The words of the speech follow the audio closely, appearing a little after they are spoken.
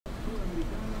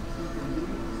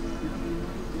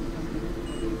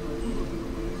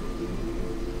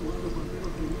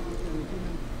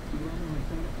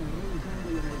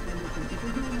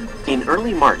In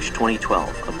early March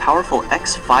 2012, a powerful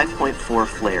X-5.4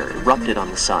 flare erupted on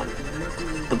the Sun.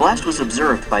 The blast was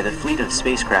observed by the fleet of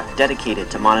spacecraft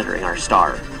dedicated to monitoring our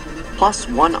star, plus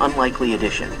one unlikely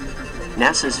addition,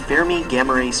 NASA's Fermi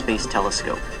Gamma Ray Space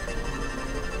Telescope.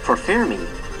 For Fermi,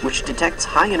 which detects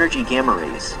high-energy gamma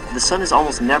rays, the Sun is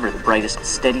almost never the brightest,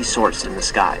 steady source in the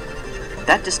sky.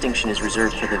 That distinction is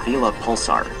reserved for the Vela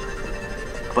pulsar.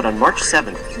 But on March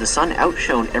 7th, the Sun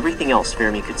outshone everything else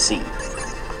Fermi could see.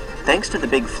 Thanks to the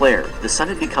big flare, the Sun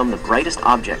had become the brightest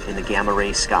object in the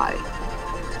gamma-ray sky.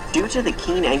 Due to the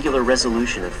keen angular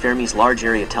resolution of Fermi's Large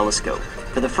Area Telescope,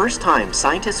 for the first time,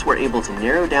 scientists were able to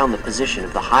narrow down the position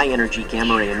of the high-energy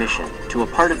gamma-ray emission to a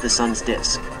part of the Sun's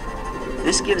disk.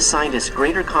 This gives scientists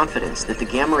greater confidence that the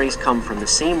gamma rays come from the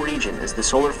same region as the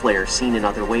solar flare seen in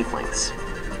other wavelengths.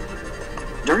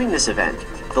 During this event,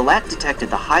 the LAT detected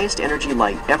the highest energy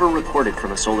light ever recorded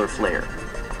from a solar flare.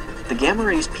 The gamma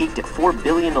rays peaked at 4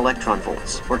 billion electron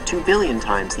volts, or 2 billion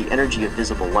times the energy of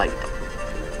visible light.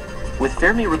 With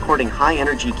Fermi recording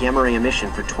high-energy gamma-ray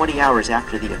emission for 20 hours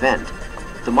after the event,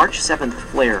 the March 7th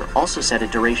flare also set a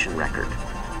duration record.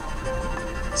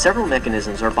 Several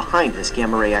mechanisms are behind this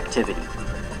gamma-ray activity.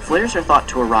 Flares are thought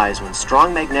to arise when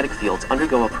strong magnetic fields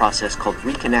undergo a process called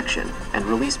reconnection and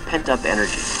release pent-up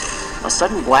energy. A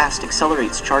sudden blast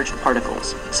accelerates charged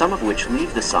particles, some of which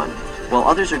leave the Sun, while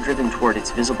others are driven toward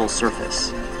its visible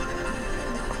surface.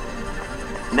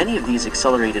 Many of these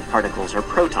accelerated particles are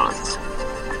protons.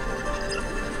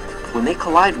 When they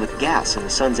collide with gas in the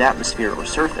Sun's atmosphere or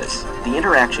surface, the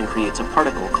interaction creates a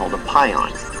particle called a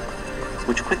pion,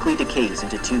 which quickly decays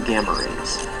into 2 gamma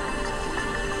rays.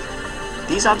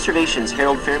 These observations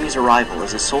herald Fermi's arrival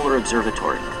as a solar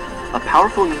observatory, a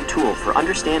powerful new tool for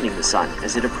understanding the Sun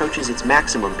as it approaches its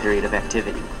maximum period of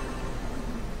activity.